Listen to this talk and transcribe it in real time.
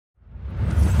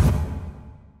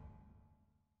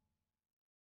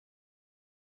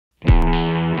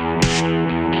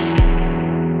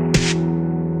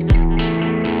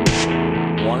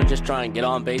try and get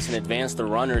on base and advance the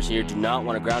runners here. Do not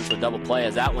want to ground to a double play,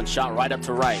 as that one shot right up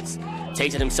to Rice.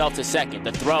 Takes it himself to second.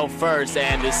 The throw first,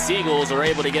 and the Sea Gulls are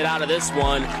able to get out of this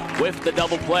one with the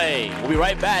double play. We'll be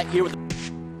right back here with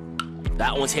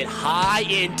that one's hit high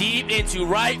and deep into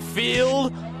right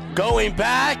field. Going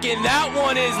back, and that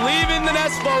one is leaving the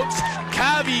nest, folks.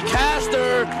 Cavi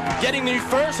Castor getting the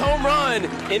first home run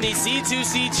in the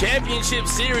C2C Championship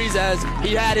Series, as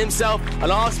he had himself an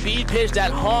off-speed pitch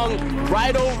that hung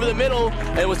right over the middle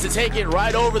and was to take it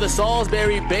right over the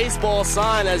Salisbury baseball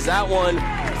sign, as that one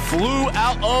flew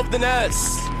out of the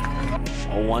nest.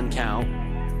 A 1 count.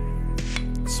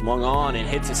 Swung on and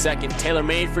hits a second,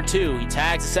 tailor-made for 2. He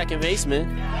tags the second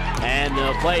baseman, and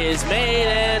the play is made,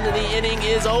 and the inning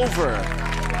is over.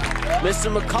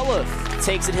 Mr. McCullough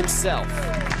takes it himself.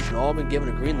 They've all been given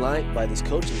a green light by this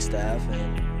coaching staff,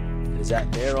 and it is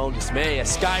at their own dismay.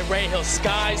 As Sky Rayhill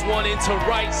skies one into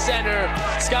right center.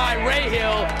 Sky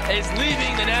Rayhill is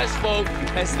leaving the nest, folk,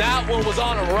 as that one was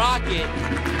on a rocket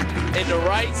into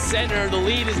right center. The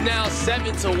lead is now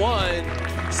 7-1.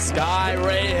 Sky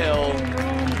Rayhill.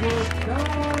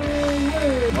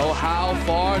 Oh, how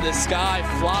far does Sky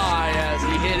fly, as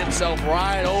he hit himself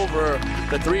right over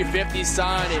the 350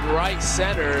 sign in right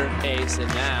center. And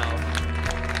now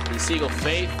the Sea Gull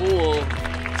faithful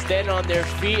stand on their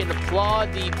feet and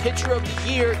applaud the pitcher of the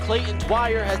year. Clayton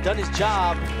Dwyer has done his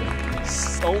job.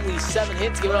 Only 7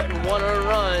 hits given up and 1 earned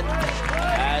run,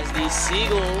 as the Sea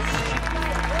Gulls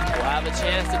will have a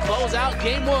chance to close out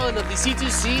Game 1 of the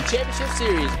C2C Championship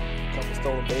Series. A couple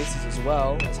stolen bases as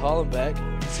well, as Hollenbeck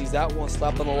sees that one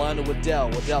slapped on the line to Waddell.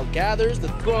 Waddell gathers the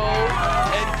throw,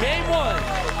 and Game 1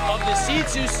 of the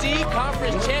C2C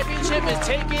Conference Championship is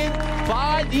taken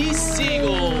by the Sea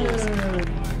Gulls.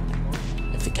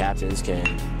 If the captains can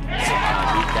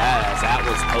somehow beat that, as that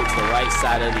was poked to the right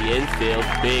side of the infield.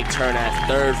 Big turn at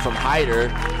third from Hyder,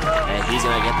 and he's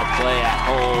going to get the play at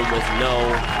home with no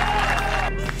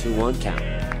 2-1 count.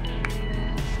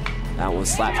 That one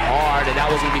slapped hard, and that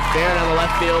was going to be fair down the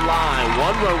left field line.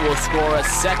 1 run will score, a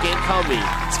second coming.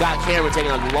 Scott Cameron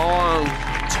taking a long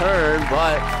turn,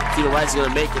 but Stephen Rice is going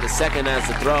to make it a second, as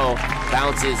the throw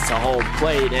bounces to home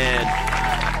plate, and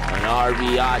an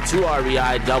RBI, 2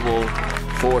 RBI double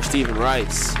for Stephen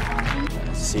Rice.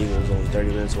 The Sea Gulls only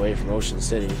 30 minutes away from Ocean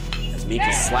City, as Mika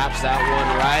slaps that one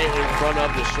right in front of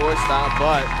the shortstop,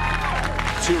 but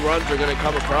 2 runs are going to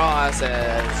come across,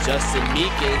 as Justin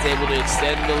Mika is able to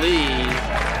extend the lead.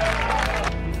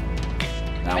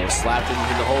 That was slapped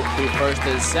into the hole between first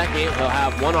and second. He'll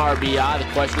have 1 RBI.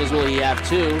 The question is, will he have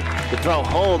 2? The throw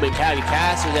home, and Cavi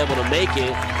Castor is able to make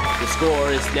it. The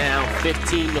score is now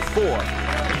 15-4.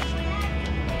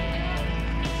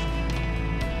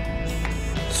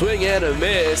 Swing and a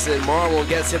miss, and Marmol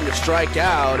gets him to strike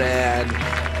out, and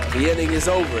the inning is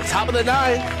over. Top of the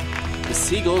 9th. The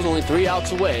Sea Gulls only 3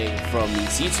 outs away from the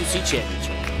C2C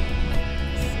Championship.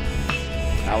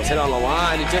 That was hit on the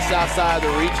line and just outside the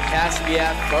reach of Cassidy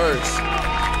at first.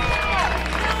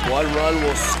 1 run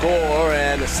will score,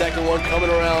 and the second one coming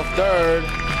around third.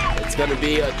 It's going to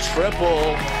be a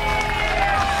triple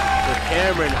for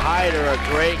Cameron Hyder. A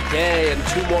great day, and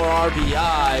 2 more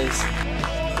RBIs.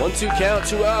 1-2 count,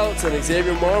 2 outs, and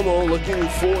Xavier Marmol looking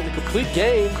for the complete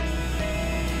game.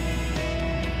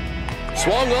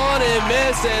 Swung on and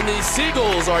missed, and the Sea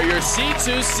Gulls are your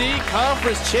C2C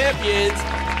Conference champions,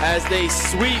 as they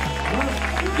sweep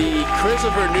the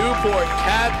Christopher Newport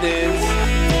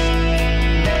Captains.